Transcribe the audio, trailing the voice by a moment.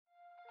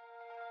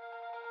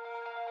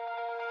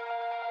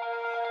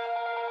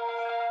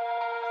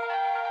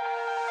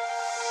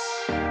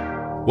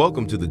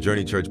Welcome to the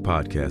Journey Church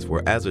podcast,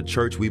 where as a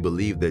church, we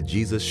believe that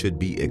Jesus should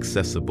be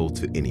accessible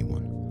to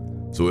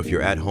anyone. So if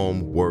you're at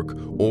home, work,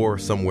 or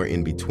somewhere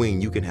in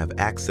between, you can have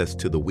access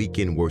to the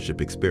weekend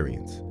worship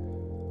experience.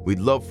 We'd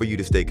love for you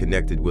to stay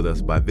connected with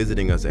us by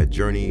visiting us at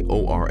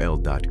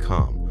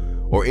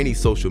journeyorl.com or any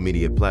social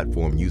media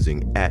platform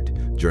using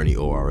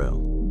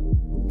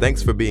 @JourneyORL.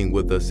 Thanks for being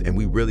with us, and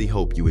we really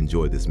hope you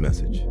enjoy this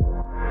message.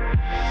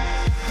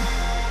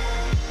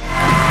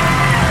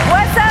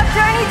 What's up,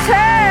 Journey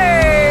Church?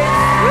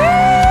 Woo!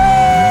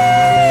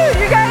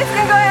 You guys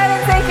can go ahead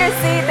and take your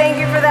seat. Thank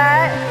you for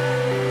that.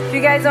 If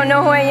you guys don't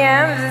know who I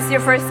am, if this is your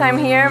first time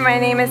here, my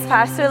name is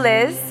Pastor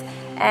Liz,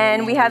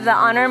 and we have the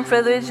honor and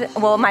privilege,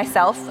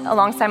 myself,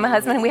 alongside my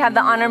husband, we have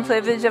the honor and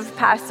privilege of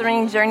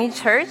pastoring Journey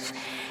Church,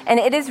 and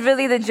it is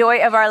really the joy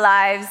of our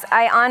lives.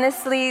 I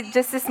honestly,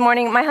 just this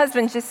morning, my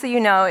husband, just so you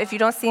know, if you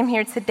don't see him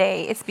here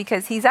today, it's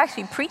because he's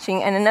actually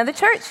preaching in another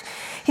church.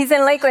 He's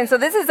in Lakeland, so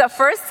this is the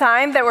first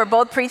time that we're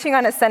both preaching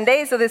on a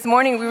Sunday, so this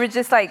morning we were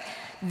just like,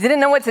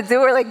 didn't know what to do.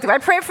 We're like, do I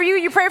pray for you?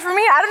 You pray for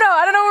me? I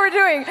don't know what we're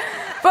doing.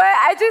 But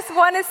I just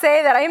want to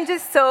say that I am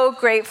just so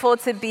grateful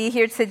to be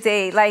here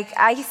today. Like,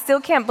 I still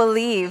can't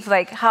believe,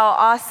 like, how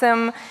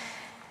awesome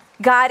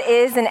God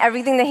is and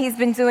everything that he's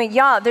been doing.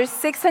 Y'all, there's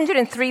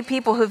 603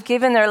 people who've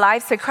given their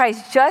lives to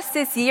Christ just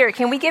this year.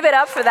 Can we give it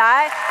up for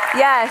that?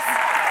 Yes.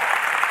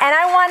 And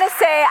I want to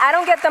say, I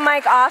don't get the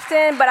mic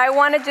often, but I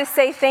want to just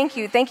say thank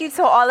you. Thank you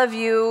to all of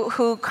you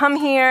who come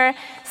here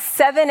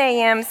 7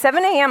 a.m.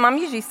 7 a.m., I'm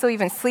usually still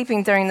even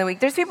sleeping during the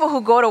week. There's people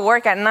who go to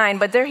work at 9,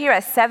 but they're here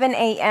at 7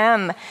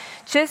 a.m.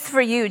 just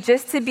for you,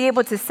 just to be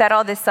able to set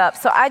all this up.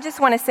 So I just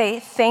want to say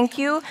thank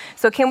you.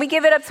 So can we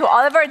give it up to all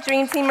of our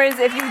dream teamers?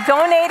 If you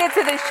donated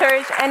to this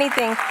church,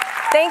 anything,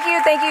 thank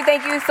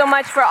you so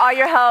much for all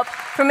your help,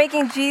 for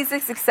making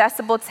Jesus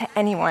accessible to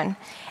anyone.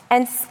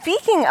 And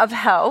speaking of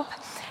help,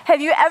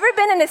 have you ever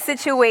been in a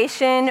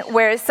situation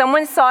where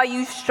someone saw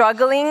you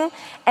struggling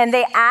and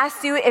they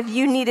asked you if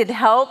you needed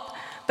help,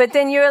 but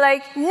then you're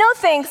like, no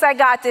thanks, I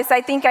got this,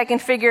 I think I can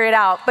figure it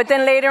out. But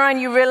then later on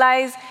you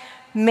realize,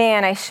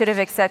 man, I should have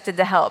accepted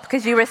the help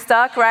because you were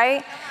stuck,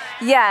 right?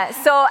 Yeah,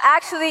 so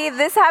actually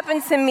this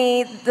happened to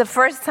me the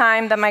first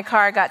time that my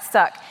car got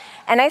stuck.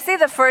 And I say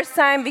the first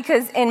time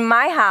because in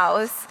my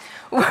house,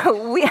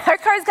 our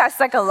cars got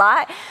stuck a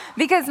lot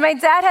because my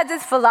dad had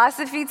this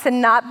philosophy to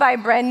not buy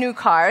brand new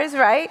cars,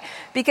 right?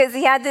 Because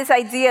he had this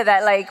idea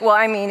that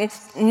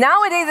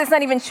nowadays it's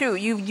not even true.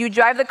 You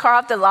drive the car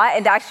off the lot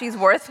and it actually is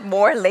worth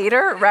more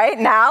later, right?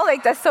 Now,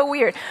 that's so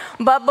weird.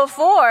 But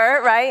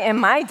before, right, in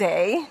my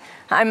day,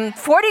 I'm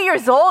 40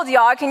 years old,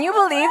 y'all. Can you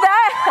believe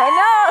that? I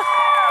know.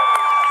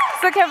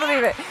 Still can't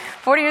believe it.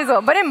 40 years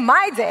old. But in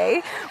my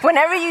day,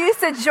 whenever you used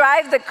to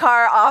drive the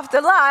car off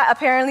the lot,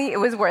 apparently it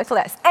was worth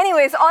less.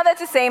 Anyways, all that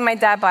to say, my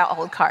dad bought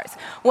old cars.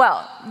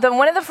 Well,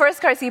 one of the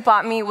first cars he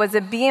bought me was a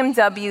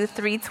BMW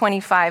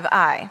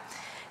 325i.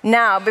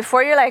 Now,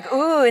 before you're like,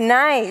 ooh,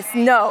 nice.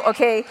 No,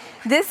 okay.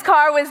 This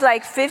car was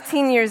like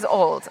 15 years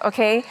old,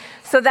 okay?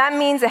 So that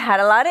means it had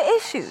a lot of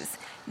issues.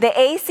 The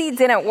AC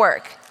didn't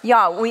work.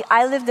 Y'all,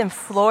 I lived in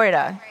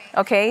Florida,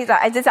 okay?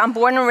 I'm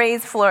born and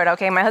raised Florida,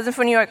 okay? My husband's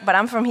from New York, but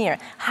I'm from here.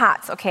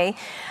 Hot, okay?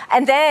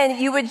 And then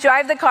you would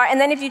drive the car, and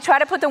then if you try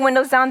to put the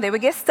windows down, they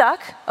would get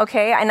stuck,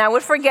 okay? And I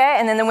would forget,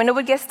 and then the window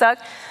would get stuck.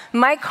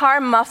 My car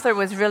muffler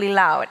was really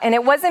loud. And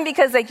it wasn't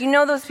because,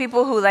 those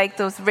people who like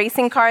those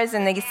racing cars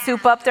and they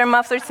soup up their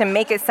mufflers to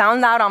make it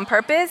sound loud on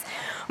purpose?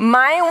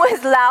 Mine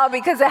was loud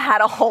because it had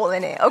a hole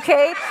in it,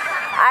 okay?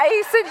 I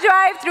used to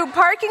drive through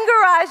parking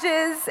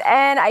garages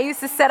and I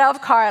used to set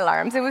off car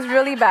alarms. It was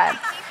really bad.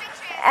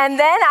 And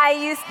then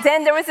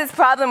there was this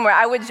problem where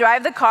I would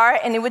drive the car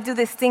and it would do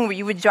this thing where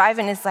you would drive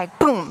and it's like,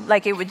 boom,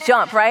 like it would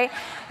jump, right?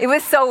 It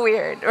was so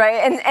weird,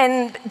 right?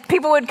 And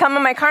people would come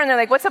in my car and they're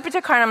like, what's up with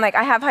your car? And I'm like,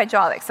 I have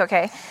hydraulics,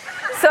 okay?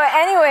 So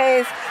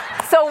anyways,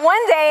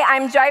 one day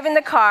I'm driving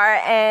the car,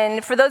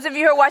 and for those of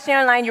you who are watching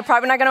online, you're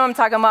probably not going to know what I'm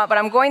talking about, but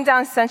I'm going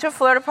down Central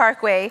Florida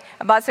Parkway,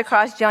 about to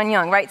cross John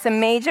Young, right? It's a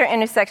major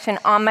intersection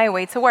on my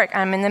way to work.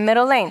 I'm in the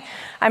middle lane.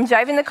 I'm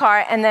driving the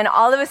car, and then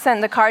all of a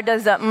sudden the car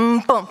does the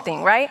boom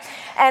thing, right?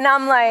 And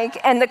I'm like,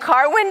 and the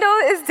car window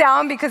is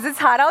down because it's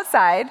hot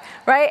outside,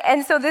 right?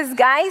 And so this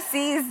guy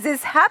sees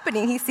this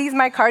happening. He sees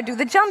my car do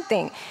the jump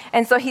thing.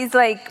 And so he's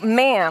like,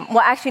 ma'am. Well,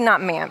 actually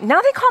not ma'am.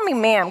 Now they call me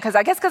ma'am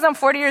because I'm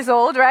 40 years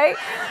old, right?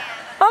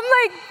 I'm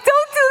like,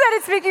 don't do that.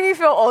 It's making me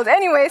feel old.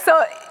 Anyway,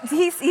 so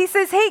he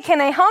says, hey,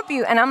 can I help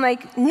you? And I'm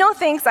like, no,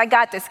 thanks. I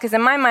got this. Because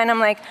in my mind, I'm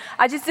like,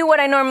 I just do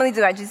what I normally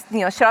do. I just,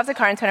 shut off the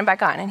car and turn it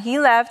back on. And he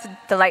left.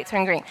 The light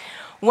turned green.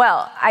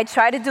 Well, I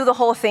tried to do the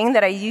whole thing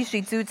that I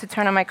usually do to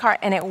turn on my car,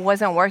 and it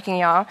wasn't working,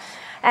 y'all.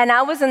 And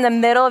I was in the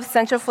middle of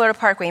Central Florida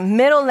Parkway,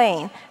 middle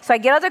lane. So I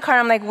get out of the car, and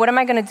I'm like, what am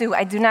I going to do?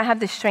 I do not have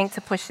the strength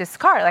to push this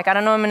car. I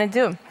don't know what I'm going to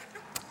do.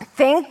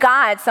 Thank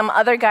God some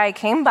other guy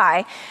came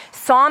by,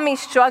 saw me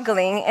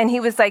struggling, and he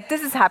was like,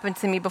 this has happened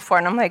to me before.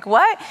 And I'm like,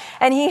 what?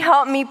 And he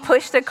helped me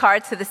push the car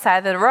to the side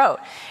of the road.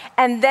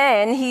 And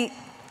then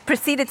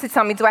proceeded to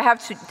tell me,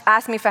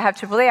 ask me if I have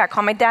AAA. I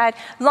called my dad.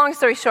 Long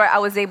story short, I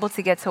was able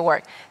to get to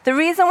work. The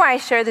reason why I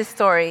share this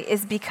story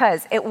is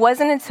because it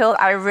wasn't until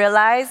I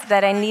realized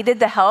that I needed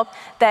the help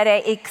that I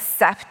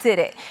accepted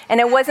it. And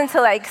it wasn't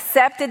until I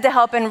accepted the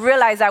help and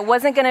realized I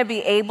wasn't going to be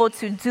able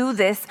to do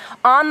this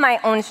on my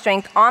own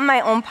strength, on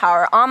my own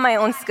power, on my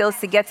own skills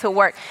to get to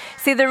work.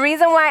 See, the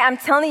reason why I'm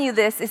telling you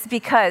this is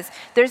because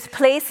there's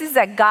places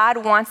that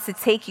God wants to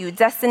take you,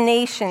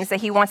 destinations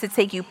that He wants to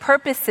take you,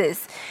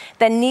 purposes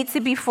that need to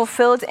be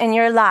fulfilled in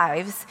your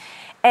lives.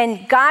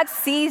 And God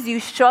sees you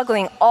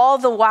struggling all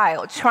the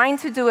while, trying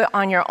to do it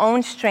on your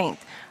own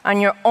strength, on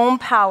your own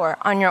power,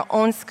 on your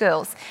own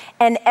skills.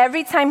 And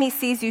every time He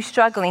sees you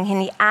struggling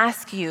and He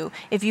asks you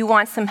if you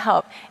want some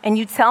help and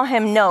you tell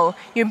Him no,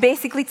 you're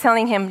basically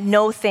telling Him,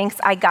 no thanks,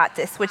 I got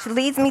this. Which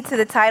leads me to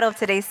the title of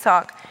today's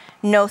talk,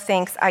 no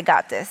thanks, I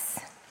got this.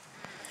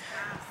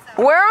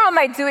 Where are all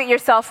my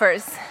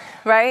do-it-yourselfers,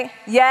 right?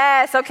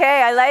 Yes,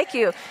 okay, I like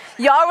you.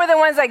 Y'all were the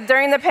ones like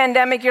during the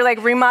pandemic, you're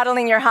like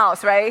remodeling your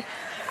house, right?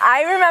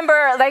 I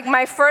remember like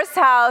my first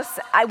house,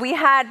 we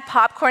had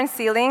popcorn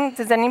ceiling.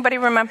 Does anybody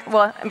remember?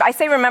 Well, I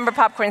say remember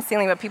popcorn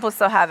ceiling, but people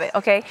still have it,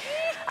 okay?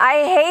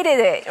 I hated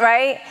it,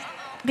 right?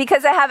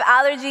 Because I have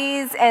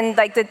allergies and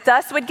like the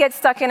dust would get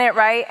stuck in it,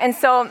 right? And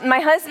so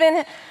my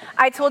husband,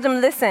 I told him,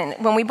 listen,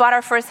 when we bought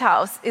our first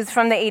house, it's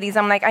from the 80s.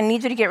 I'm like, I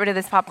need you to get rid of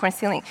this popcorn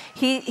ceiling.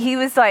 He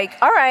was like,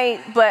 all right,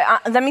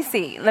 but let me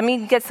see. Let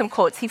me get some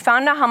quotes. He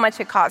found out how much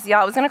it cost.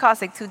 Yeah, it was going to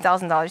cost like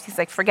 $2,000. He's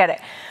like, forget it.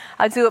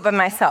 I'll do it by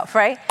myself,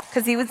 right?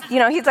 Because he was,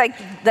 he's like,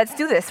 let's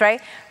do this,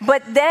 right?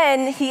 But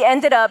then he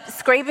ended up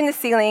scraping the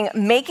ceiling,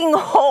 making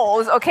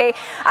holes, okay?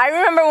 I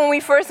remember when we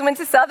first went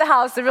to sell the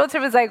house, the realtor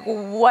was like,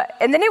 what?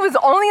 And then it was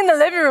only in the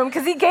living room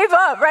because he gave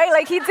up, right?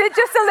 Like he did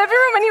just the living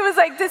room and he was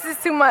like, this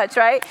is too much,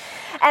 right?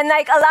 And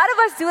like a lot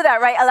of us do that,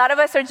 right? A lot of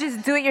us are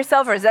just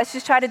do-it-yourselfers. Let's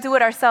just try to do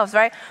it ourselves,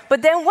 right?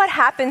 But then what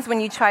happens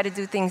when you try to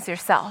do things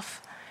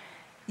yourself?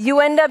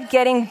 You end up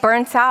getting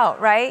burnt out,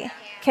 right?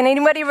 Can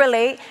anybody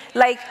relate?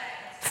 Like,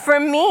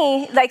 for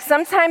me, like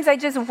sometimes I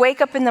just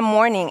wake up in the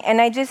morning and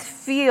I just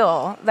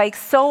feel like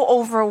so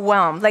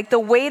overwhelmed, like the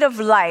weight of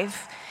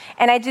life,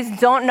 and I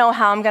just don't know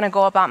how I'm going to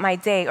go about my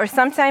day. Or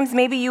sometimes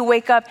maybe you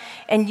wake up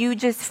and you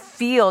just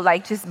feel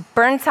like just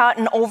burnt out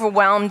and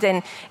overwhelmed,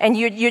 and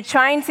you're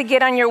trying to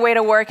get on your way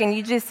to work, and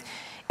you just,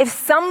 if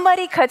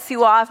somebody cuts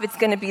you off, it's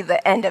going to be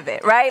the end of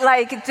it, right?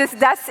 Like just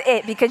that's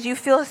it, because you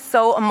feel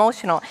so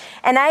emotional.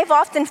 And I've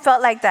often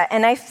felt like that,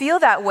 and I feel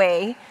that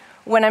way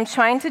when I'm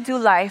trying to do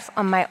life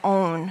on my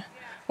own,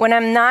 when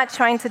I'm not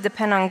trying to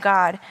depend on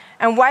God.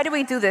 And why do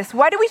we do this?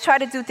 Why do we try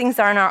to do things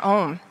on our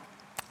own?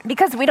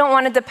 Because we don't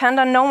want to depend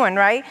on no one,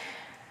 right?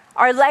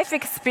 Our life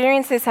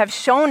experiences have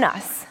shown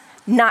us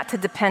not to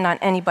depend on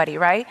anybody,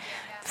 right?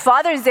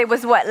 Father's Day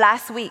was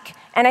last week?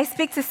 And I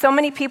speak to so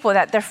many people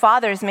that their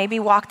fathers maybe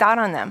walked out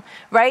on them,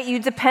 right? You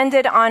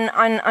depended on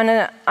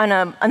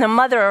a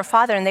mother or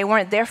father and they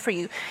weren't there for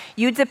you.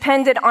 You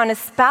depended on a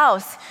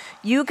spouse.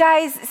 You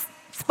guys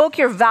spoke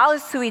your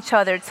vows to each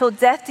other till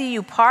death do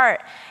you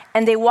part,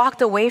 and they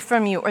walked away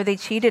from you or they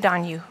cheated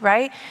on you,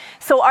 right?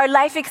 So our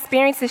life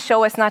experiences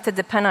show us not to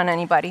depend on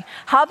anybody.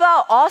 How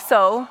about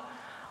also,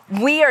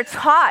 we are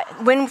taught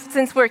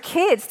since we're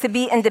kids to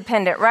be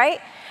independent,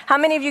 right? How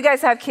many of you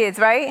guys have kids,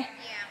 right? Yeah.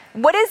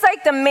 What is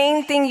like the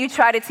main thing you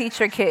try to teach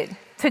your kid?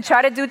 To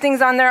try to do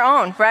things on their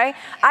own, right?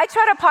 I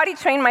tried to potty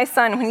train my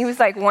son when he was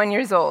like 1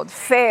 year old.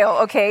 Fail,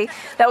 okay?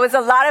 That was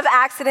a lot of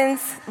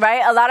accidents,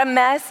 right? A lot of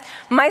mess.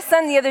 My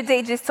son the other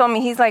day just told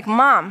me, he's like,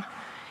 Mom,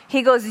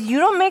 he goes, you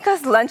don't make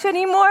us lunch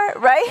anymore,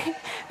 right?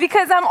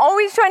 Because I'm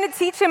always trying to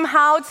teach him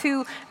how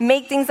to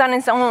make things on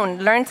his own,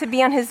 learn to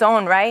be on his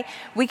own, right?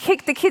 We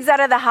kick the kids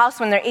out of the house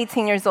when they're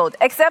 18 years old,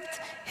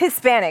 except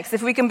Hispanics,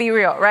 if we can be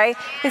real, right?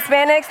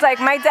 Hispanics, like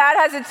my dad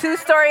has a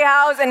 2-story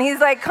house and he's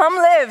like, come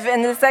live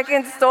in the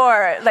second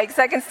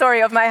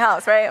story of my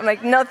house, right? I'm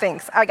like, no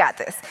thanks, I got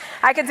this.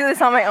 I can do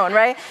this on my own,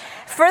 right?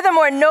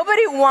 Furthermore,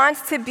 nobody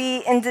wants to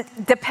be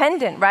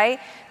dependent, right?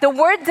 The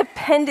word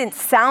dependent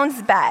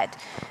sounds bad.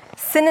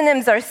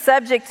 Synonyms are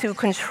subject to,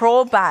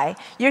 controlled by.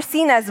 You're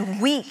seen as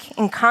weak,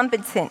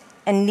 incompetent,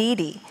 and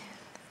needy.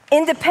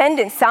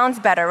 Independent sounds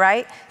better,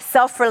 right?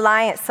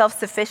 Self-reliant,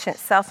 self-sufficient,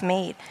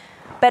 self-made.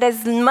 But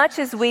as much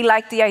as we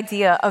like the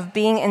idea of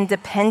being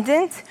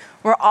independent,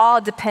 we're all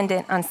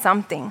dependent on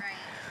something.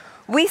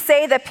 We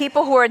say that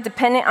people who are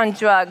dependent on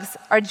drugs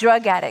are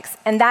drug addicts,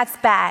 and that's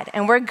bad,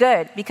 and we're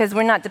good because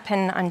we're not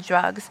dependent on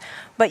drugs.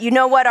 But you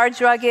know what our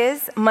drug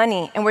is?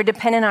 Money, and we're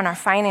dependent on our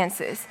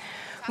finances.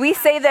 We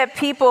say that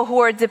people who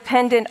are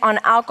dependent on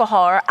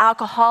alcohol are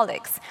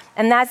alcoholics,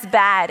 and that's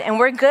bad, and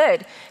we're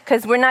good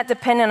because we're not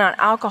dependent on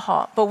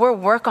alcohol, but we're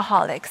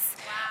workaholics,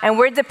 and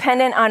we're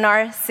dependent on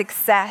our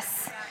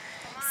success.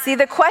 See,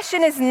 the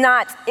question is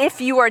not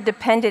if you are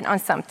dependent on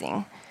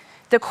something.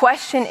 The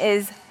question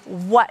is,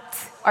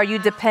 what are you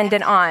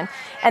dependent on?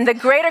 And the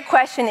greater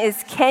question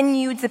is, can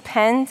you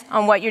depend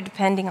on what you're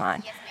depending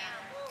on?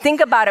 Think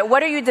about it.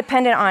 What are you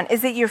dependent on?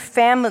 Is it your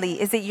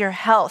family? Is it your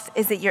health?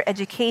 Is it your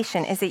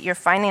education? Is it your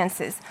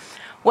finances?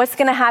 What's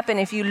going to happen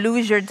if you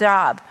lose your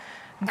job?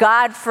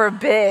 God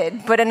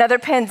forbid, but another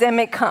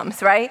pandemic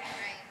comes, right?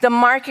 The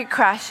market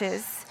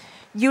crashes.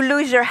 You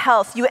lose your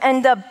health. You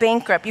end up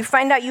bankrupt. You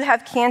find out you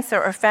have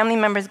cancer or family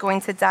members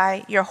going to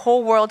die. Your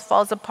whole world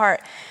falls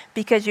apart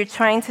because you're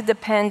trying to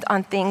depend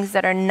on things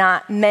that are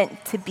not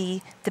meant to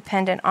be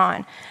dependent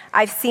on.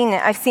 I've seen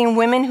it. I've seen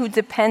women who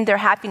depend their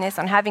happiness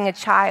on having a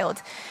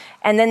child,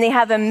 and then they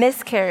have a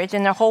miscarriage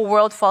and their whole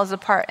world falls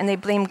apart, and they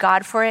blame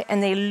God for it,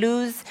 and they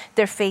lose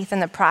their faith in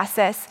the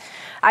process.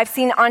 I've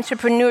seen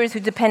entrepreneurs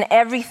who depend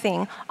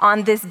everything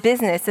on this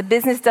business. The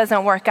business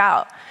doesn't work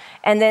out,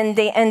 and then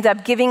they end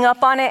up giving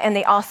up on it, and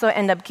they also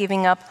end up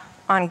giving up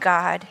on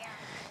God.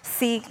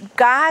 See,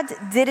 God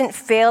didn't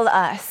fail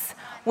us.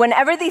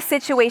 Whenever these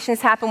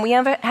situations happen, we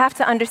have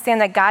to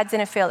understand that God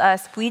didn't fail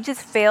us. We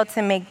just failed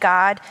to make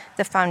God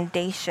the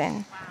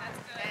foundation.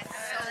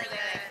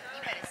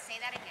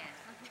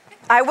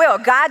 I will.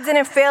 God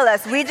didn't fail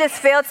us. We just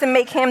failed to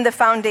make him the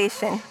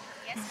foundation.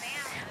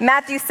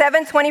 Matthew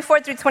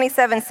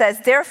 7:24-27 says,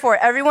 "Therefore,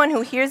 everyone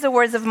who hears the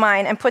words of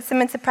mine and puts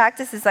them into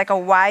practice is like a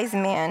wise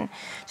man,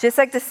 just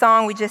like the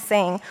song we just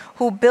sang,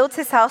 who built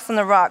his house on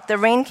the rock. The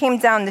rain came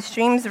down, the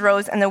streams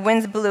rose, and the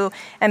winds blew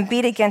and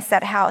beat against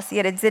that house,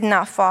 yet it did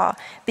not fall,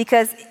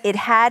 because it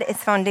had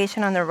its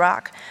foundation on the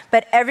rock.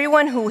 But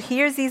everyone who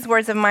hears these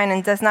words of mine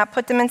and does not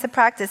put them into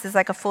practice is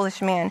like a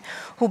foolish man,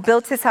 who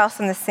built his house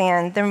on the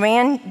sand.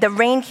 The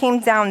rain came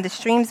down, the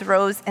streams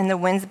rose, and the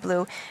winds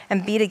blew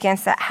and beat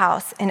against that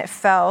house, and it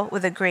fell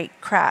with a great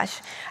crash."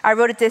 I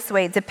wrote it this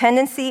way: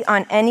 dependency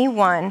on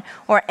anyone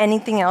or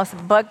anything else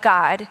but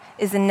God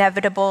is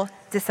inevitable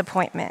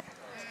disappointment.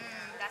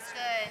 That's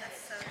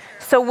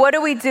good. So what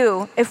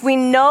do? If we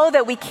know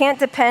that we can't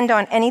depend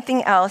on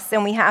anything else,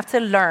 then we have to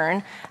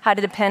learn how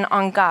to depend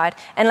on God.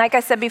 And like I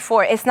said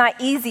before, it's not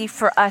easy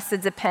for us to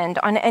depend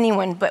on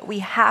anyone, but we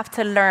have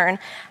to learn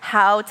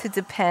how to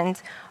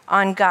depend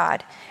on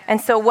God.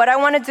 And so what I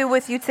want to do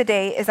with you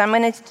today is I'm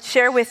going to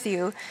share with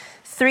you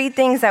 3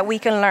 things that we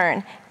can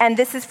learn. And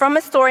this is from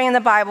a story in the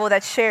Bible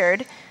that's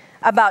shared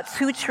about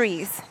 2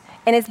 trees.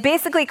 And it's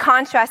basically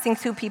contrasting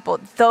 2 people,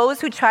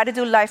 those who try to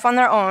do life on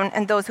their own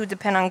and those who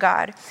depend on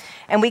God.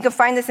 And we can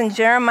find this in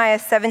Jeremiah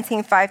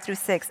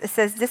 17:5-6. It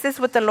says, "This is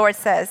what the Lord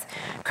says.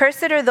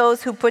 Cursed are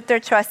those who put their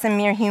trust in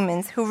mere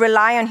humans, who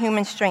rely on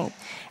human strength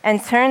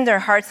and turn their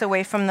hearts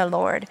away from the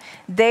Lord.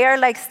 They are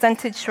like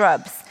stunted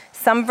shrubs.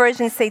 Some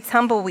versions say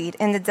tumbleweed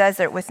in the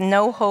desert with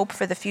no hope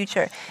for the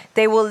future.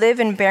 They will live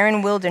in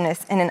barren wilderness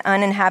in an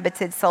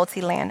uninhabited,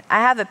 salty land."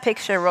 I have a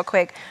picture real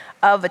quick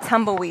of a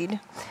tumbleweed.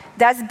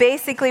 That's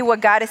basically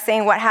what God is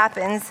saying, what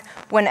happens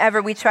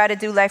whenever we try to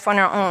do life on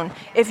our own.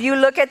 If you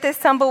look at this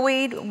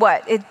tumbleweed,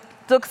 it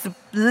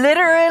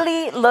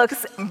literally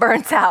looks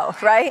burnt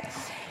out, right?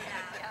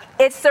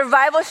 Its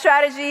survival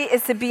strategy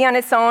is to be on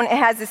its own. It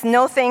has this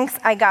no thanks,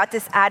 I got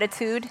this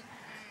attitude,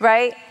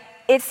 right?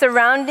 Its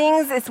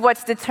surroundings is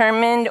what's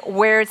determined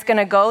where it's going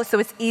to go, so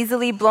it's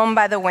easily blown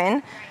by the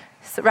wind,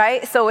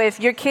 right? So if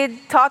your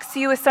kid talks to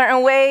you a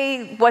certain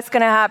way, what's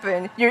going to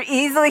happen? You're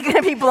easily going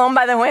to be blown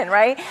by the wind,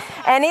 right?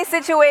 Any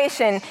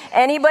situation,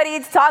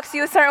 anybody talks to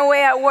you a certain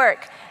way at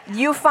work,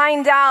 you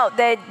find out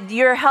that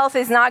your health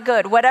is not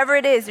good. Whatever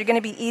it is, you're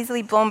going to be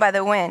easily blown by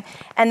the wind.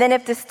 And then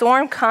if the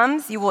storm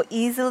comes, you will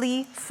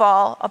easily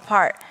fall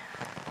apart.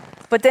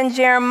 But then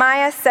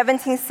Jeremiah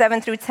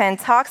 17:7-10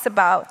 talks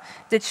about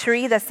the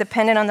tree that's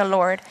dependent on the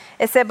Lord.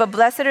 It said, "But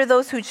blessed are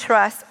those who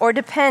trust or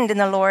depend in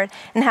the Lord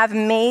and have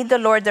made the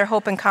Lord their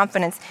hope and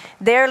confidence.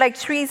 They are like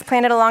trees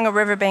planted along a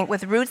riverbank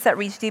with roots that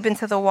reach deep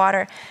into the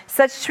water.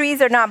 Such trees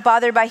are not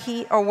bothered by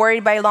heat or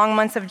worried by long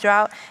months of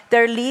drought.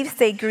 Their leaves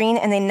stay green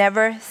and they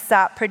never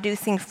stop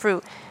producing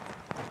fruit."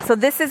 So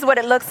this is what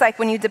it looks like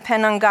when you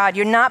depend on God.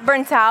 You're not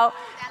burnt out.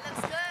 That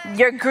looks good.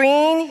 You're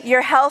green.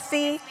 You're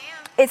healthy.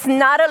 It's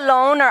not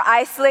alone or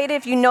isolated.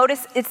 If you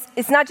notice,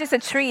 it's not just a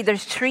tree.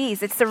 There's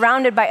trees. It's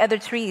surrounded by other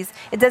trees.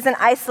 It doesn't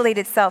isolate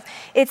itself.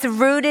 It's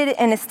rooted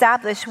and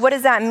established. What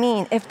does that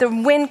mean? If the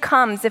wind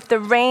comes, if the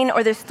rain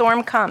or the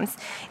storm comes,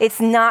 it's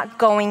not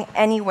going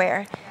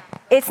anywhere.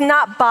 It's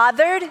not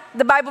bothered.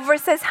 The Bible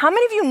verse says, how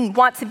many of you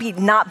want to be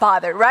not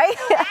bothered, right?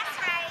 That's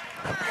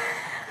right.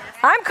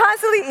 I'm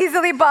constantly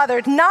easily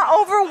bothered, not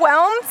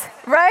overwhelmed,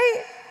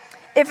 right?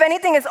 If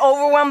anything, it's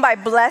overwhelmed by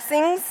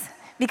blessings,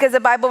 because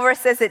the Bible verse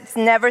says it's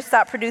never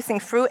stopped producing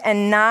fruit,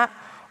 and not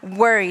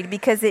worried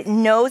because it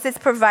knows it's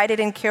provided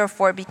and cared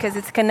for because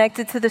it's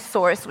connected to the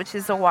source, which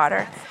is the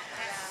water.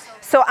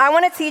 So I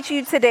want to teach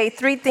you today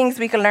 3 things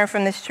we can learn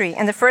from this tree.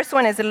 And the first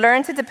one is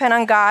learn to depend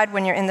on God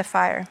when you're in the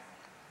fire.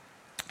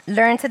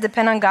 Learn to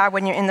depend on God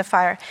when you're in the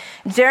fire.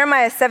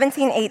 Jeremiah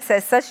 17:8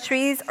 says, "Such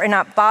trees are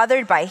not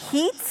bothered by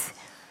heat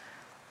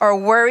or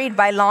worried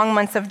by long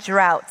months of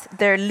drought.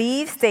 Their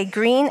leaves stay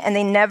green and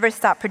they never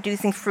stop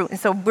producing fruit." And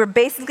so we're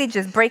basically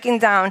just breaking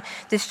down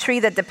this tree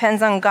that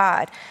depends on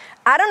God.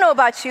 I don't know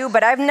about you,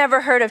 but I've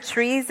never heard of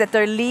trees that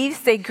their leaves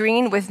stay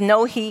green with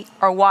no heat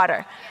or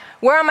water.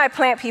 Where are my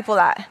plant people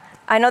at?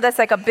 I know that's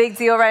like a big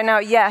deal right now.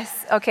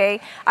 Yes,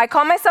 okay. I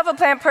call myself a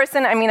plant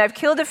person. I mean, I've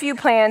killed a few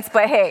plants,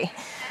 but hey,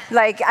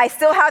 Like, I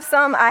still have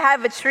some. I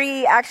have a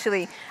tree,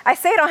 actually. I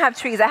say I don't have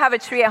trees. I have a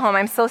tree at home.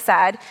 I'm so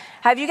sad.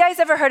 Have you guys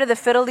ever heard of the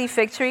fiddle leaf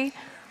fig tree?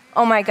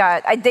 Oh my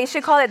God, they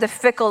should call it the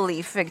fickle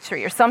leaf fig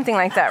tree or something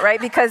like that,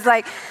 right? Because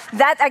like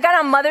that, I got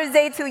on Mother's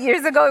Day 2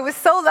 years ago. It was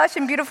so lush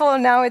and beautiful,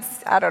 and now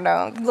it's, I don't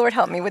know. Lord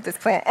help me with this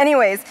plant.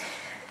 Anyways,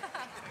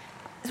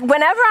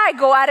 whenever I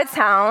go out of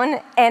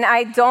town and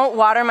I don't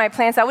water my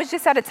plants, I was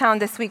just out of town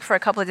this week for a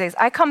couple of days.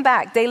 I come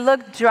back, they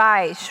look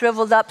dry,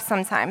 shriveled up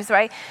sometimes,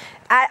 right?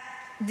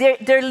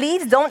 Their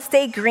leaves don't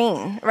stay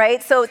green,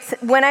 right? So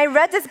when I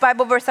read this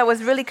Bible verse, I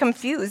was really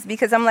confused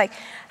because I'm like,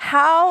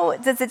 how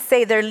does it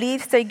say their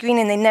leaves stay green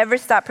and they never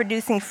stop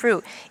producing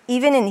fruit,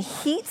 even in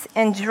heat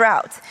and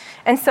drought?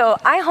 And so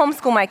I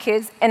homeschool my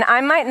kids, and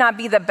I might not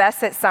be the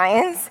best at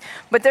science,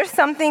 but there's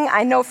something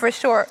I know for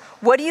sure.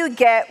 What do you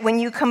get when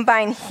you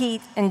combine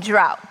heat and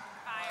drought?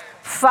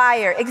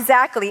 Fire,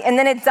 exactly. And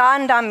then it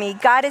dawned on me,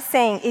 God is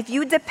saying, if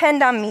you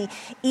depend on me,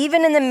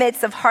 even in the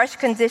midst of harsh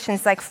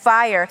conditions like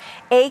fire,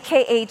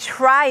 AKA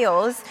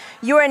trials,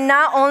 you are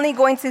not only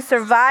going to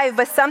survive,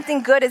 but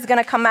something good is going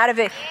to come out of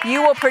it.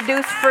 You will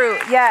produce fruit.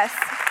 Yes.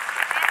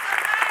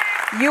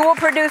 You will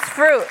produce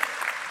fruit.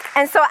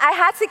 And so I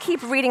had to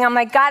keep reading. I'm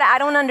like, God, I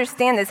don't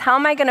understand this. How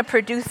am I going to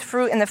produce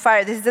fruit in the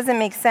fire? This doesn't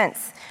make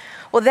sense.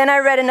 Well, then I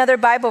read another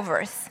Bible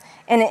verse.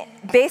 And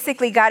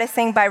basically, God is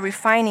saying, by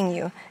refining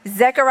you.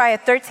 Zechariah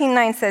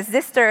 13:9 says,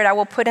 this third I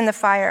will put in the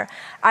fire.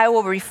 I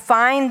will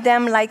refine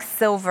them like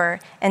silver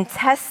and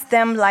test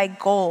them like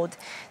gold.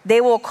 They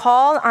will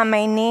call on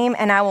my name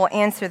and I will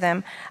answer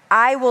them.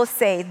 I will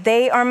say,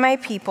 they are my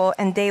people,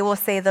 and they will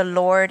say, the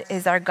Lord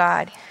is our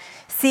God.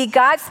 See,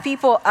 God's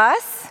people,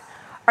 us,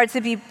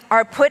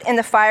 are put in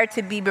the fire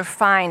to be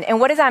refined.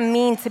 And what does that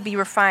mean, to be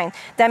refined?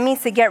 That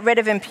means to get rid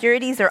of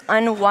impurities or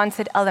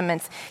unwanted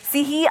elements.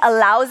 See, he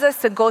allows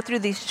us to go through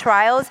these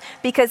trials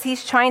because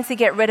he's trying to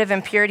get rid of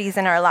impurities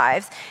in our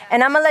lives.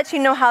 And I'm going to let you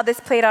know how this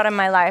played out in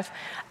my life.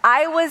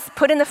 I was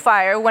put in the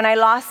fire when I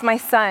lost my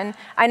son.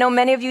 I know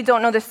many of you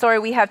don't know the story.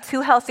 We have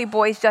 2 healthy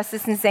boys,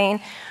 Justice and Zane,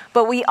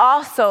 but we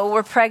also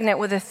were pregnant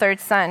with a 3rd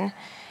son.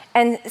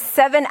 And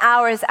 7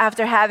 hours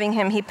after having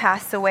him, he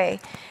passed away.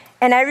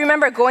 And I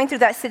remember going through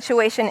that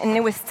situation, and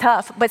it was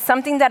tough. But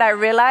something that I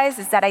realized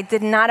is that I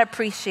did not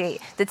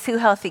appreciate the 2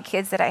 healthy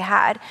kids that I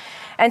had.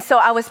 And so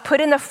I was put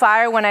in the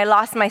fire when I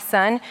lost my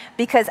son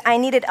because I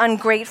needed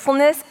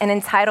ungratefulness and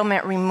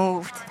entitlement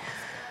removed.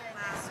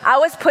 I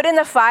was put in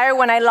the fire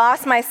when I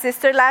lost my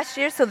sister last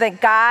year so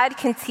that God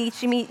can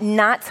teach me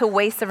not to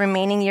waste the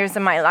remaining years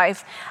of my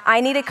life.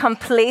 I needed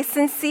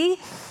complacency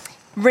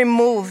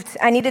removed.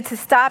 I needed to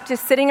stop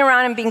just sitting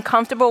around and being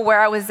comfortable where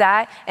I was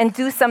at and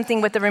do something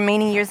with the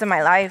remaining years of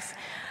my life.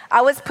 I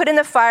was put in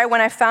the fire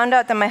when I found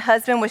out that my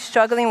husband was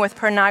struggling with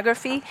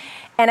pornography,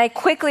 and I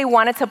quickly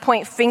wanted to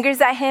point fingers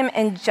at him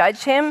and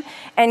judge him.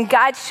 And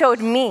God showed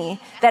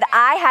me that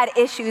I had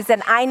issues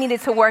that I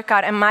needed to work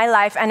out in my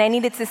life, and I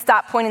needed to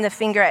stop pointing the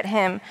finger at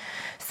him.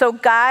 So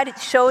God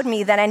showed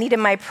me that I needed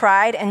my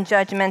pride and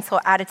judgmental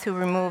attitude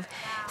removed.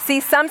 See,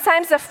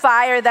 sometimes the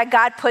fire that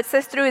God puts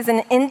us through is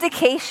an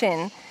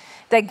indication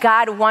that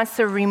God wants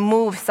to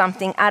remove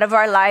something out of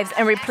our lives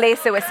and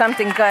replace it with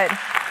something good.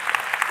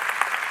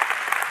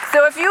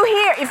 So if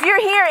you're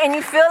here and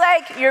you feel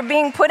like you're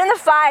being put in the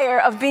fire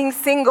of being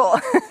single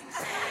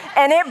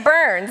and it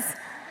burns,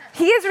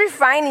 he is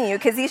refining you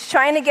because he's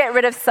trying to get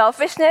rid of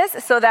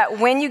selfishness so that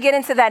when you get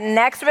into that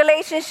next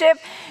relationship,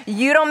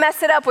 you don't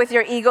mess it up with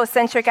your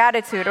egocentric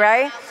attitude,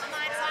 right?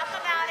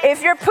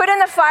 If you're put in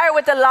the fire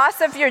with the loss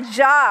of your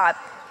job,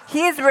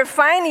 he is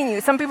refining you.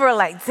 Some people are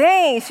like,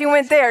 dang, she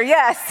went there.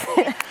 Yes.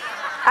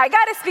 I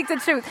got to speak the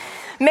truth.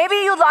 Maybe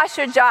you lost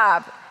your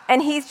job,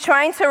 and he's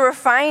trying to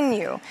refine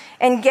you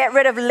and get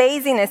rid of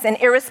laziness and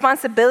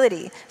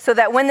irresponsibility so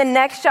that when the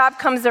next job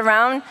comes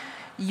around,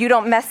 you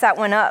don't mess that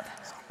one up.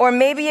 Or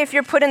maybe if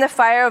you're put in the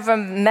fire of a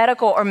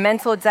medical or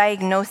mental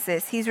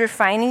diagnosis, he's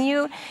refining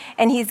you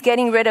and he's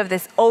getting rid of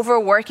this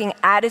overworking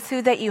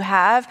attitude that you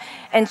have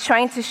and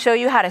trying to show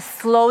you how to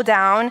slow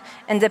down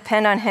and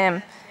depend on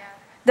him.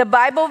 The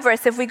Bible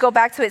verse, if we go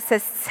back to it,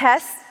 says,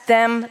 test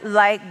them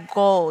like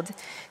gold.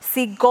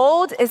 See,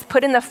 gold is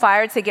put in the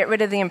fire to get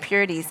rid of the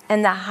impurities.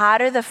 And the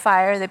hotter the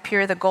fire, the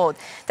purer the gold.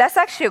 That's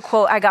actually a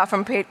quote I got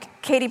from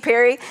Katy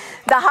Perry.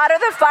 The hotter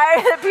the fire,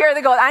 the purer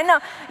the gold. I know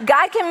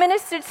God can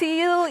minister to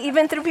you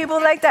even through people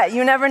like that.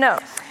 You never know.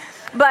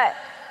 But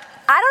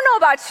I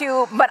don't know about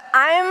you, but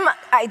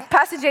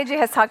Pastor JJ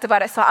has talked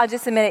about it, so I'll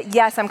just admit it.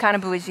 Yes, I'm kind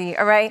of bougie,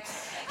 all right?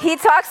 He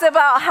talks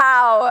about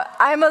how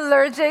I'm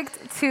allergic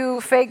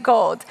to fake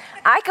gold.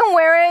 I can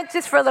wear it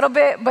just for a little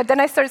bit, but then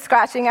I start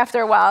scratching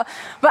after a while.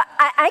 But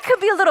I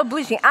could be a little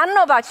bougie. I don't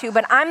know about you,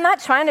 but I'm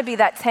not trying to be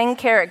that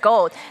 10-karat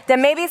gold that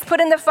maybe it's put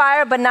in the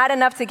fire, but not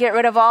enough to get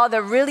rid of all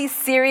the really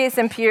serious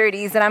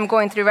impurities that I'm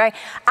going through, right?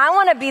 I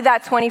want to be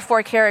that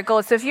 24-karat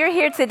gold. So if you're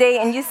here today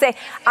and you say,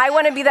 I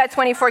want to be that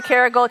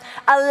 24-karat gold,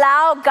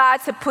 allow God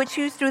to put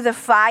you through the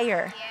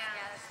fire.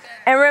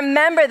 And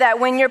remember that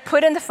when you're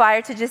put in the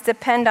fire, to just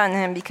depend on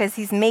him, because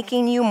he's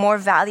making you more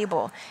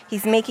valuable.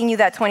 He's making you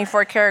that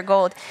 24 karat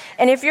gold.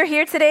 And if you're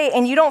here today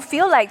and you don't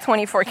feel like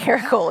 24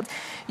 karat gold,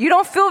 you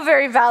don't feel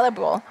very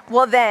valuable,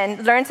 well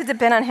then, learn to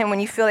depend on him when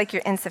you feel like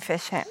you're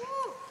insufficient.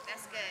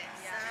 That's good.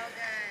 So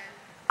good.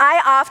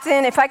 I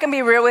often, if I can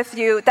be real with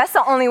you, that's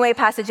the only way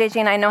Pastor JJ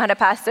and I know how to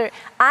pastor.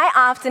 I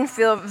often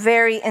feel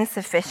very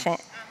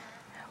insufficient.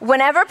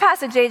 Whenever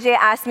Pastor JJ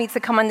asked me to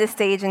come on this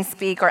stage and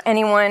speak, or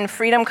anyone,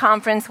 Freedom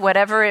Conference,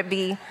 whatever it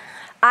be,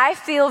 I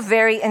feel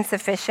very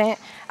insufficient.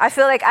 I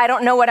feel like I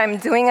don't know what I'm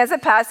doing as a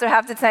pastor.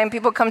 Half the time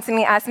people come to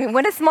me, ask me,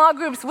 when is small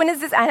groups? When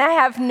is this? And I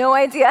have no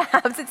idea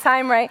half the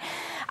time, right?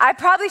 I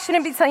probably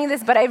shouldn't be telling you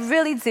this, but I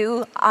really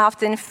do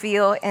often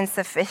feel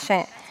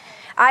insufficient.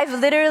 I've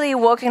literally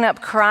woken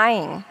up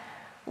crying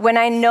when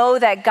I know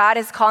that God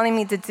is calling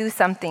me to do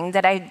something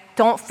that I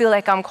don't feel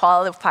like I'm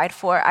qualified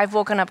for. I've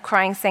woken up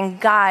crying saying,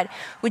 God,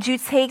 would you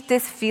take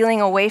this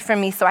feeling away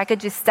from me so I could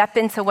just step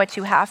into what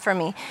you have for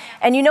me?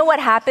 And you know what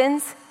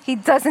happens? He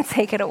doesn't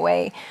take it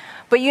away.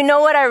 But you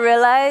know what I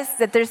realized?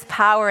 That there's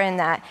power in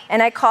that.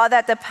 And I call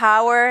that the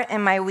power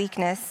in my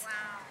weakness.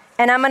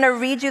 And I'm going to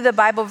read you the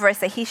Bible verse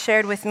that he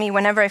shared with me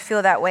whenever I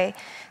feel that way.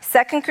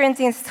 2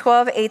 Corinthians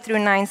 12,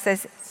 8-9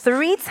 says,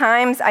 3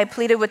 times I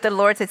pleaded with the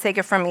Lord to take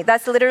it from me.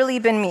 That's literally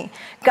been me.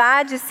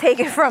 God, just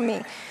take it from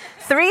me.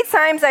 3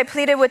 times I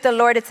pleaded with the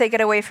Lord to take it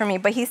away from me.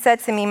 But he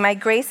said to me, my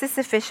grace is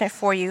sufficient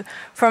for you,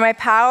 for my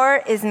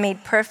power is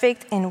made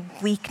perfect in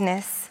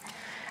weakness.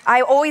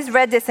 I always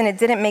read this and it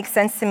didn't make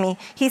sense to me.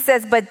 He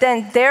says, but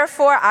then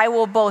therefore I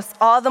will boast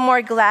all the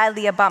more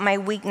gladly about my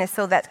weakness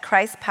so that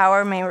Christ's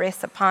power may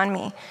rest upon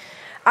me.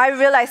 I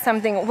realized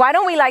something. Why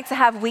don't we like to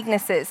have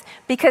weaknesses?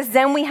 Because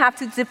then we have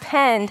to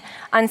depend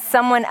on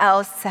someone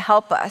else to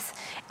help us.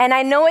 And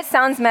I know it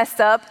sounds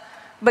messed up,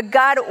 but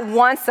God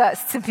wants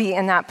us to be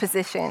in that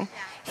position.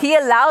 He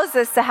allows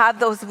us to have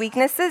those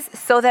weaknesses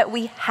so that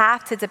we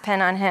have to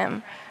depend on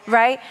him,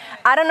 right?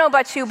 I don't know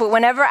about you, but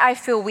whenever I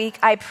feel weak,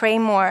 I pray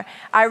more.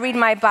 I read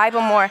my Bible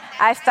more.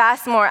 I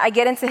fast more. I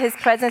get into his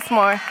presence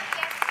more.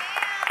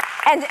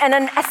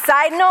 And a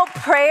side note,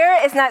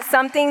 prayer is not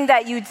something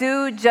that you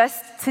do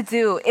just to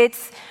do.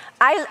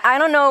 I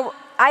don't know,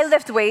 I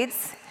lift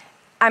weights.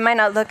 I might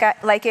not look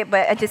like it,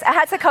 but I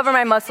had to cover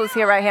my muscles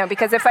here right here,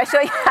 because if I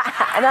show you,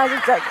 and I was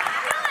just joking.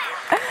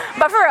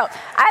 But for real,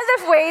 I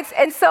lift weights,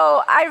 and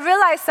so I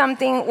realized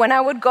something when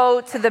I would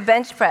go to the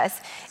bench press.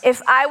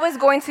 If I was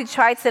going to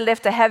try to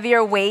lift a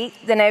heavier weight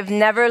than I've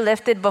never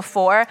lifted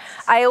before,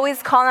 I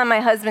always call on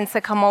my husband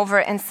to come over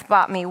and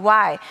spot me.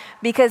 Why?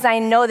 Because I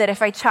know that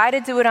if I try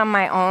to do it on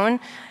my own,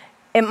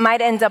 it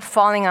might end up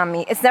falling on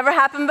me. It's never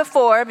happened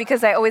before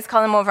because I always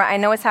call him over. I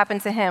know it's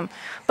happened to him.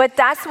 But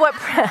that's what...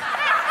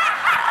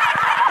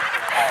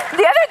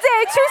 The other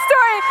day, true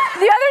story,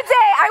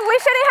 I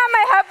wish I didn't have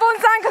my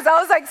headphones on because I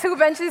was like 2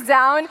 benches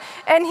down.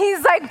 And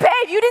he's like,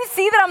 babe, you didn't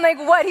see that? I'm like,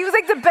 what? He was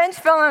like, the bench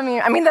fell on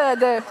me. I mean,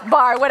 the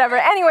bar, whatever.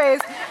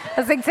 Anyways, I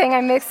was like, dang, I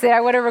mixed it. I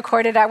would have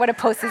recorded it. I would have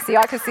posted so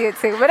y'all could see it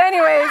too. But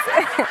anyways,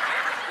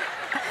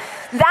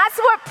 that's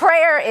what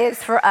prayer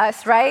is for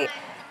us, right?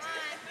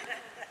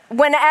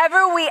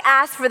 Whenever we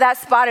ask for that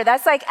spotter,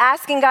 that's like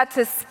asking God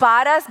to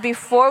spot us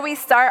before we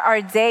start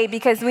our day,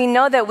 because we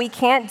know that we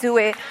can't do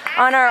it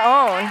on our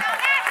own.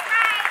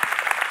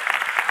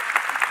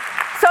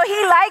 So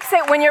he likes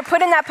it when you're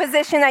put in that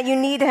position that you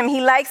need him.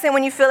 He likes it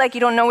when you feel like you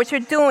don't know what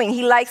you're doing.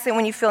 He likes it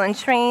when you feel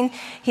untrained.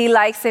 He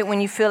likes it when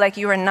you feel like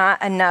you are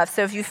not enough.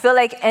 So if you feel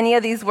like any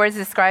of these words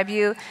describe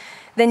you,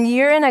 then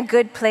you're in a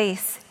good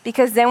place.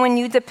 Because then when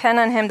you depend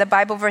on him, the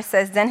Bible verse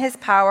says, then his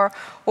power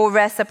will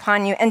rest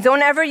upon you. And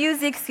don't ever use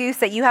the excuse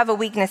that you have a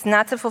weakness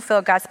not to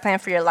fulfill God's plan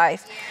for your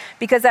life.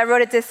 Because I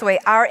wrote it this way: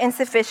 our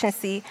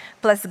insufficiency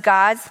plus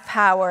God's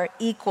power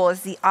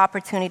equals the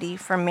opportunity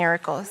for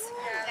miracles.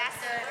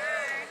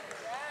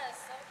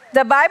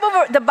 The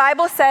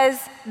Bible says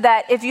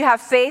that if you have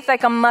faith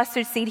like a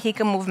mustard seed, he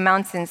can move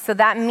mountains. So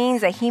that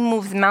means that he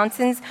moves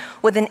mountains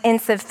with an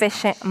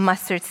insufficient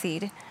mustard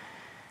seed.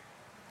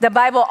 The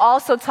Bible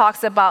also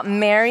talks about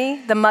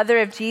Mary, the mother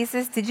of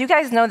Jesus. Did you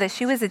guys know that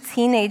she was a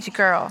teenage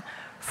girl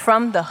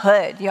from the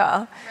hood,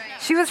 y'all?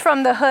 She was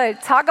from the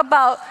hood. Talk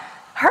about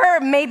her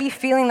maybe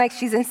feeling like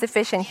she's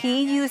insufficient.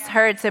 He used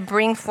her to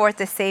bring forth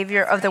the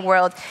Savior of the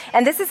world.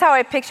 And this is how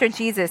I picture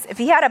Jesus. If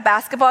he had a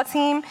basketball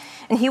team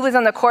and he was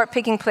on the court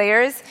picking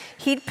players,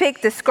 he'd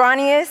pick the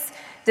scrawniest,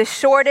 the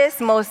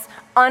shortest, most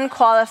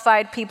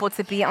unqualified people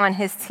to be on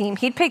his team.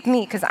 He'd pick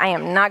me because I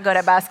am not good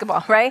at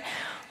basketball, right?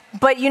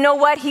 But you know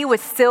what? He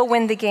would still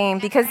win the game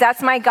because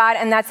that's my God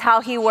and that's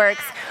how he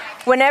works.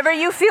 Whenever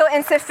you feel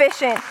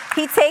insufficient,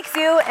 he takes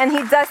you and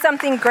he does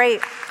something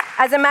great.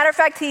 As a matter of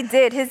fact, he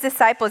did. His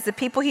disciples, the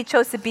people he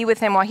chose to be with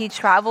him while he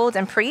traveled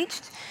and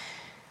preached,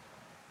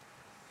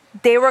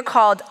 they were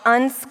called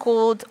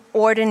unschooled,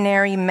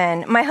 ordinary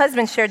men. My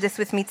husband shared this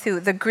with me too.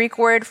 The Greek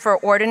word for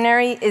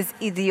ordinary is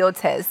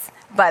idiotes,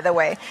 by the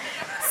way.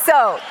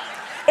 So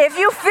if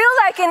you feel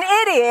like an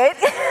idiot,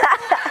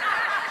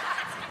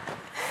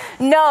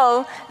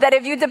 know that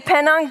if you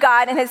depend on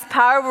God and his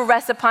power will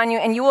rest upon you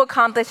and you will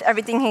accomplish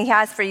everything he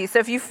has for you. So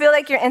if you feel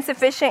like you're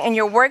insufficient in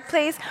your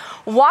workplace,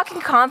 walk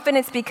in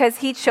confidence because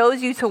he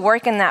chose you to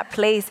work in that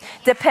place.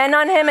 Depend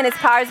on him and his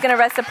power is going to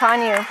rest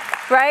upon you,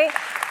 right?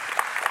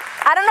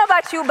 I don't know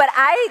about you, but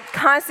I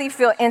constantly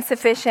feel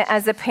insufficient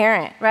as a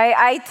parent, right?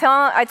 I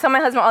tell my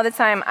husband all the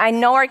time, I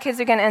know our kids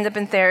are going to end up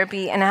in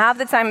therapy, and half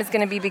the time it's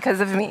going to be because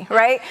of me,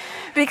 right?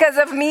 Because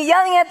of me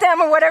yelling at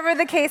them or whatever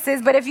the case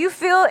is. But if you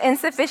feel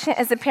insufficient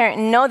as a parent,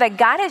 know that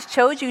God has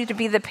chosen you to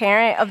be the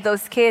parent of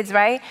those kids,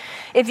 right?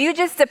 If you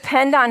just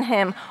depend on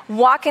him,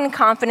 walk in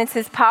confidence,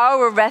 his power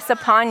will rest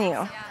upon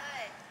you.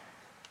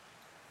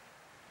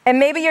 And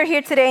maybe you're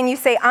here today and you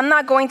say, I'm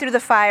not going through the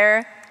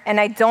fire and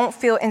I don't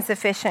feel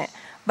insufficient,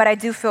 but I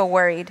do feel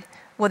worried.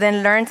 Well,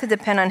 then learn to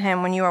depend on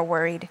him when you are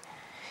worried.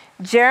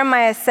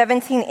 Jeremiah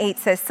 17:8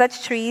 says,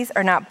 such trees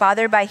are not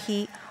bothered by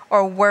heat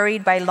or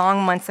worried by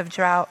long months of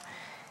drought.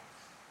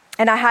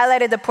 And I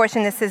highlighted the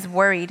portion that says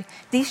worried.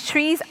 These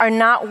trees are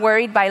not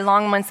worried by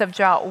long months of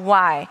drought.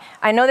 Why?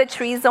 I know that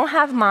trees don't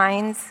have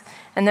minds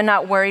and they're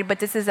not worried, but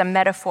this is a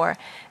metaphor.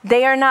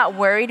 They are not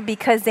worried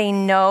because they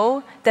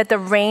know that the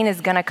rain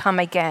is going to come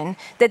again,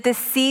 that the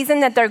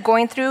season that they're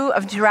going through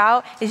of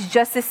drought is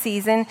just a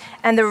season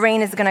and the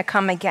rain is going to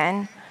come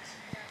again.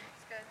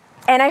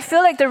 And I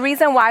feel like the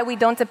reason why we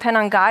don't depend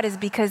on God is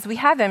because we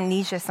have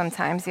amnesia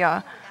sometimes,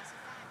 y'all.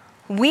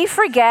 We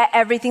forget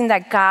everything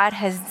that God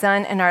has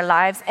done in our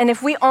lives. And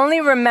if we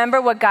only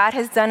remember what God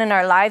has done in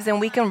our lives,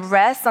 then we can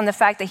rest on the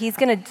fact that he's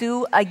going to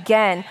do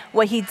again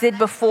what he did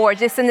before,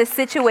 just in the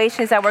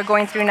situations that we're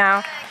going through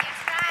now.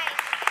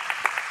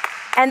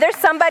 And there's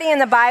somebody in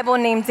the Bible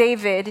named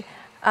David.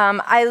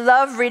 I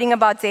love reading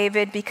about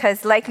David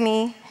because, like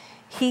me,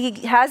 he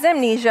has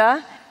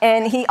amnesia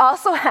and he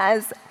also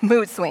has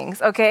mood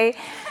swings, okay?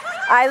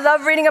 I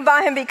love reading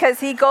about him because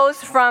he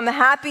goes from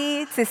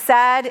happy to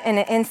sad in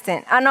an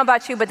instant. I don't know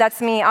about you, but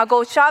that's me. I'll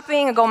go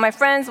shopping, I'll go with my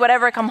friends,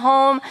 whatever, I come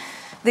home,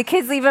 the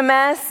kids leave a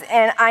mess,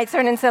 and I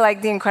turn into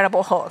like the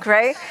Incredible Hulk,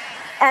 right?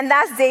 And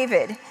that's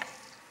David.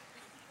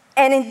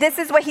 And this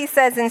is what he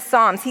says in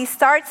Psalms. He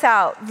starts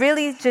out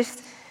really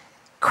just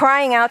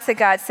crying out to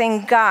God,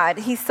 saying, God,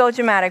 he's so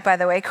dramatic, by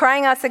the way,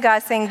 crying out to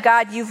God, saying,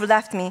 God, you've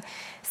left me.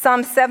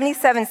 Psalm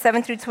 77,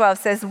 7-12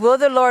 says, will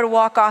the Lord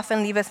walk off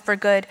and leave us for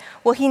good?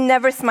 Will he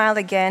never smile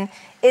again?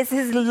 Is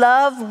his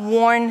love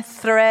worn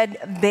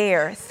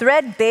threadbare?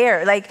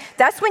 Threadbare, like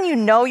that's when you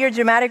know you're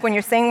dramatic, when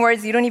you're saying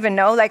words you don't even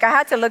know. Like I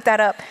had to look that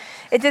up.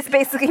 It just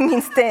basically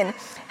means thin.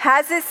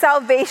 Has his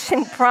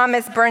salvation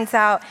promise burnt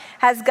out?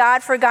 Has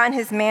God forgotten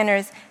his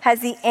manners?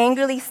 Has he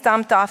angrily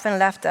stomped off and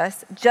left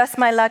us? Just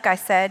my luck, I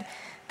said.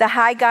 The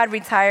high God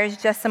retires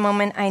just the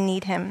moment I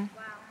need him.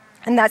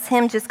 And that's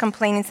him just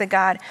complaining to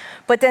God.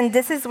 But then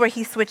this is where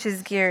he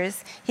switches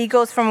gears. He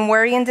goes from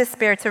worry and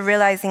despair to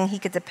realizing he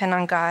could depend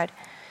on God.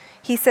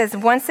 He says,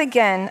 once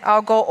again,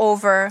 I'll go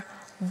over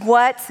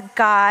what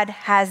God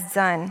has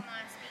done.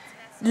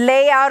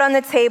 Lay out on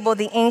the table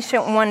the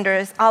ancient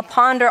wonders. I'll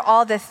ponder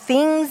all the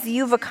things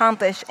you've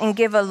accomplished and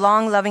give a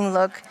long, loving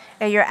look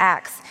at your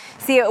acts.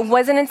 See, it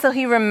wasn't until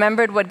he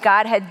remembered what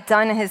God had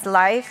done in his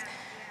life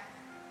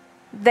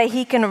that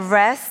he can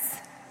rest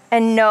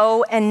and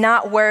know and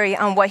not worry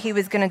on what he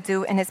was going to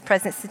do in his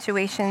present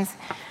situations.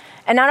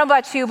 And I don't know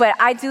about you, but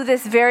I do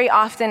this very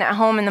often at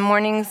home in the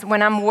mornings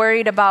when I'm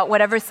worried about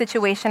whatever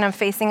situation I'm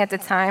facing at the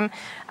time.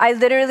 I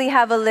literally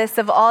have a list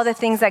of all the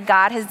things that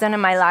God has done in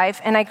my life,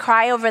 and I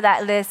cry over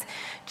that list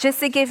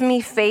just to give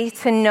me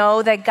faith to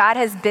know that God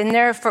has been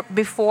there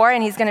before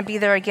and he's going to be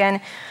there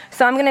again.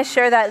 So I'm going to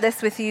share that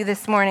list with you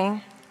this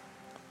morning.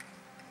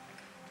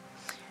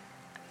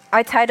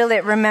 I title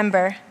it,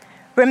 Remember.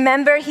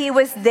 Remember he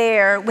was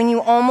there when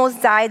you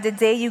almost died the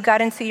day you got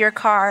into your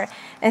car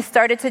and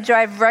started to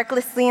drive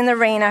recklessly in the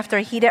rain after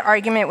a heated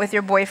argument with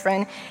your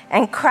boyfriend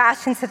and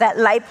crashed into that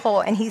light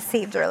pole and he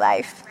saved your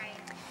life.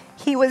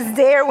 He was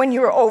there when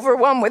you were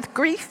overwhelmed with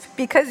grief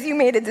because you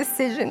made a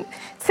decision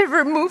to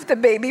remove the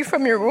baby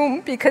from your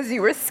womb because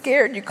you were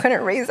scared you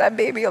couldn't raise that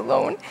baby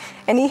alone,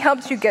 and he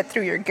helped you get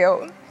through your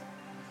guilt.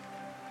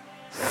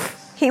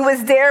 He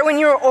was there when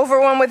you were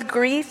overwhelmed with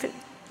grief.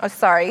 Oh,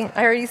 sorry,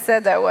 I already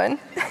said that one.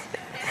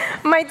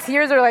 My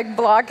tears are like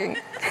blocking.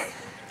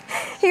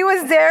 He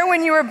was there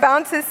when you were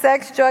bound to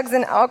sex, drugs,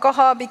 and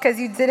alcohol because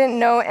you didn't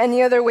know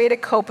any other way to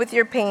cope with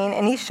your pain,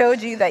 and he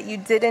showed you that you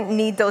didn't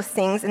need those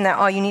things and that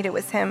all you needed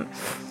was him.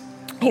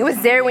 He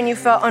was there when you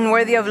felt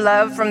unworthy of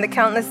love from the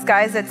countless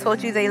guys that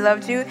told you they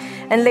loved you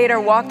and later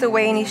walked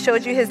away, and he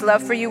showed you his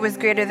love for you was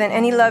greater than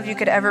any love you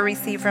could ever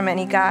receive from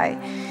any guy.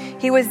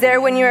 He was there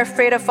when you were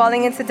afraid of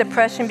falling into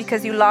depression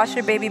because you lost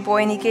your baby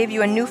boy, and he gave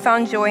you a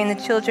newfound joy in the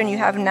children you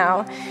have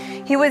now.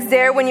 He was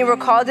there when you were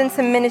called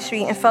into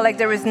ministry and felt like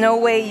there was no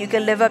way you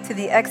could live up to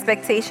the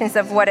expectations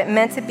of what it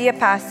meant to be a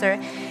pastor.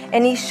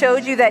 And he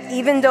showed you that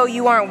even though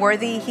you aren't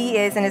worthy, he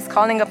is and is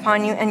calling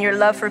upon you, and your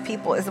love for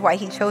people is why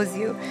he chose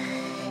you.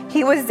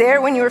 He was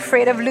there when you were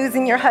afraid of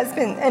losing your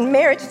husband and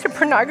marriage to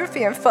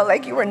pornography and felt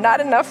like you were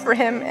not enough for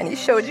him, and he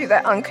showed you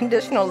that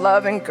unconditional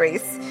love and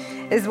grace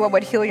is what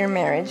would heal your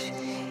marriage.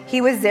 He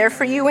was there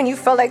for you when you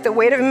felt like the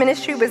weight of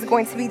ministry was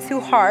going to be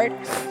too hard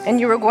and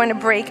you were going to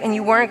break and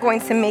you weren't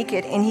going to make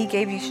it, and he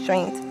gave you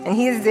strength. And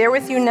he is there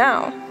with you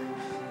now.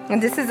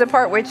 And this is the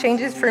part where it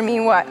changes for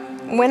me.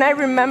 When I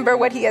remember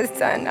what he has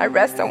done, I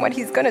rest on what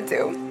he's going to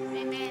do.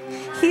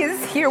 He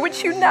is here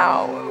with you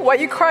now while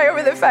you cry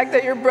over the fact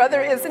that your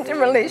brother isn't in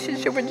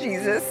relationship with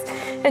Jesus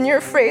and you're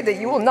afraid that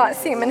you will not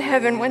see him in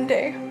heaven one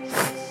day.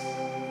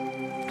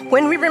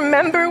 When we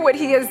remember what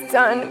he has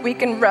done, we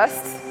can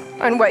rest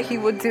on what he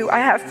will do. I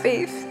have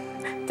faith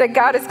that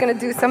God is going to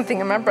do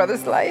something in my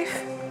brother's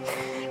life.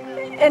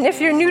 And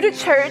if you're new to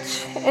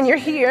church and you're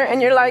here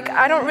and you're like,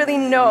 I don't really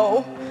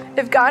know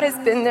if God has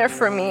been there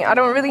for me, I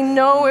don't really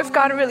know if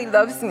God really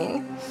loves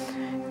me,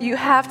 you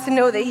have to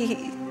know that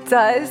he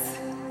does,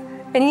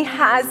 and he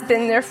has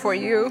been there for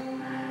you.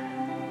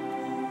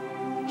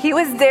 He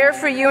was there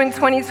for you in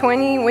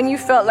 2020 when you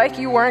felt like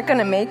you weren't going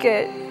to make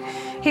it.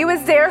 He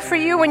was there for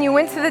you when you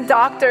went to the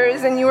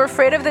doctors and you were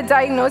afraid of the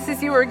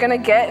diagnosis you were going to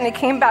get and it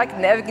came back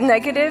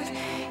negative.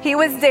 He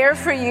was there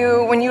for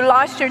you when you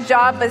lost your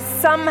job, but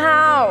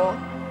somehow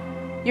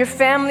your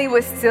family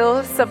was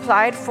still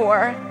supplied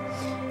for.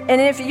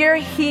 And if you're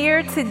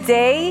here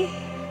today,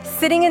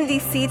 sitting in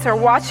these seats or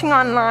watching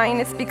online,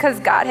 it's because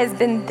God has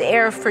been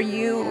there for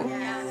you.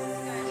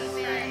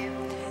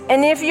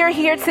 And if you're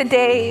here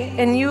today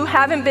and you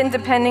haven't been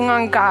depending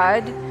on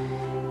God,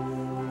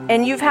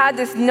 and you've had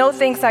this no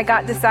thanks I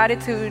got this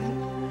attitude,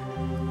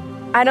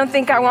 I don't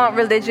think I want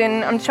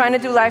religion, I'm trying to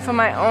do life on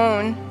my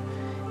own,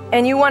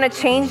 and you want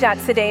to change that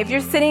today. If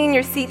you're sitting in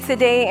your seat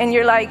today and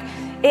you're like,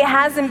 it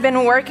hasn't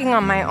been working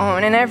on my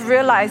own, and I've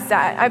realized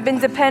that I've been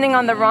depending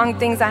on the wrong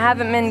things, I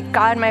haven't made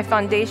God my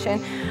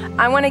foundation,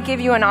 I want to give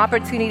you an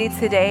opportunity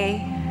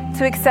today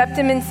to accept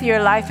him into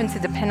your life and to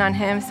depend on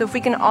him. So if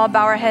we can all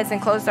bow our heads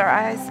and close our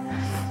eyes.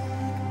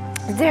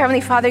 Dear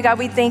Heavenly Father, God,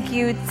 we thank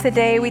you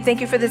today. We thank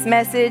you for this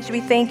message.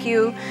 We thank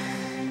you.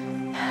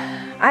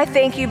 I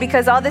thank you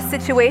because all the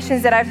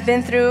situations that I've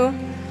been through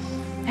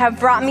have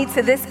brought me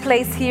to this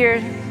place here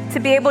to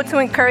be able to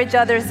encourage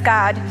others,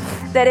 God,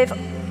 that if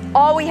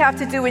all we have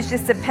to do is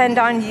just depend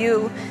on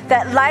you,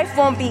 that life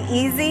won't be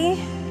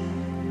easy,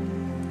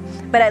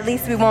 but at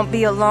least we won't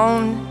be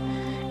alone,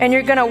 and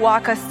you're going to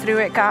walk us through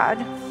it,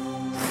 God.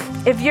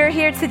 If you're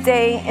here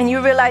today and you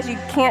realize you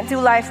can't do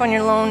life on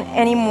your own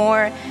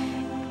anymore,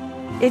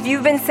 if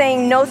you've been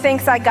saying, no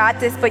thanks, I got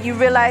this, but you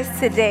realize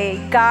today,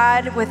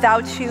 God,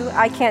 without you,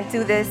 I can't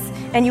do this,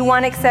 and you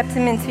want to accept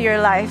him into your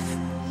life,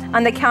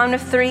 on the count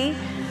of 3,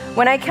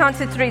 when I count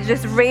to 3,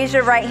 just raise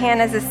your right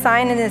hand as a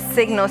sign and a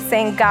signal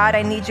saying, God,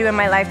 I need you in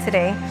my life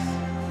today.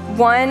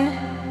 1,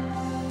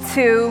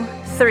 2,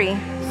 3.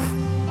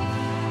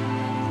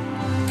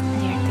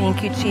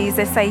 Thank you,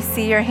 Jesus. I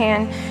see your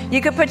hand. You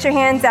could put your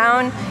hand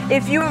down.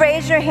 If you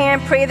raise your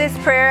hand, pray this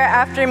prayer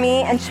after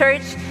me. And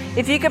church,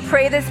 if you could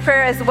pray this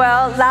prayer as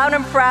well, loud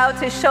and proud,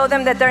 to show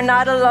them that they're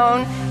not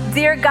alone.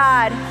 Dear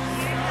God,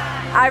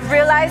 I've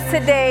realized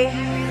today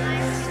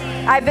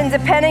I've been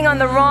depending on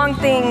the wrong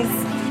things,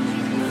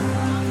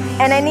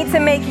 and I need to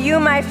make you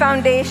my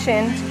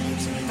foundation.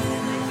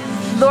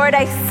 Lord,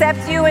 I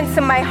accept you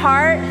into my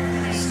heart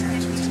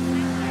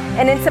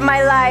and into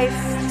my life.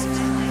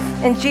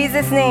 In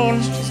Jesus' name,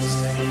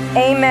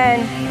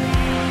 amen.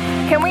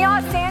 Can we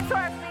all stand to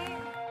our feet?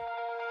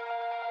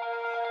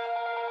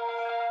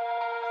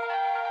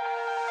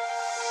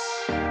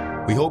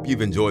 We hope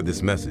you've enjoyed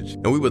this message,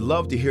 and we would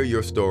love to hear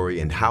your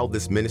story and how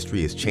this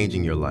ministry is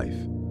changing your life.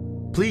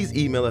 Please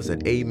email us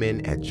at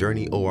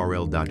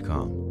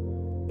amen@journeyorl.com.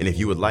 And if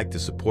you would like to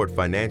support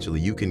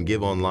financially, you can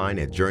give online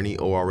at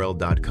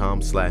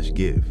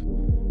journeyorl.com/give.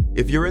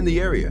 If you're in the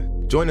area,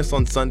 join us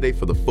on Sunday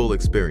for the full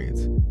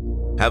experience.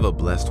 Have a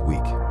blessed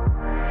week.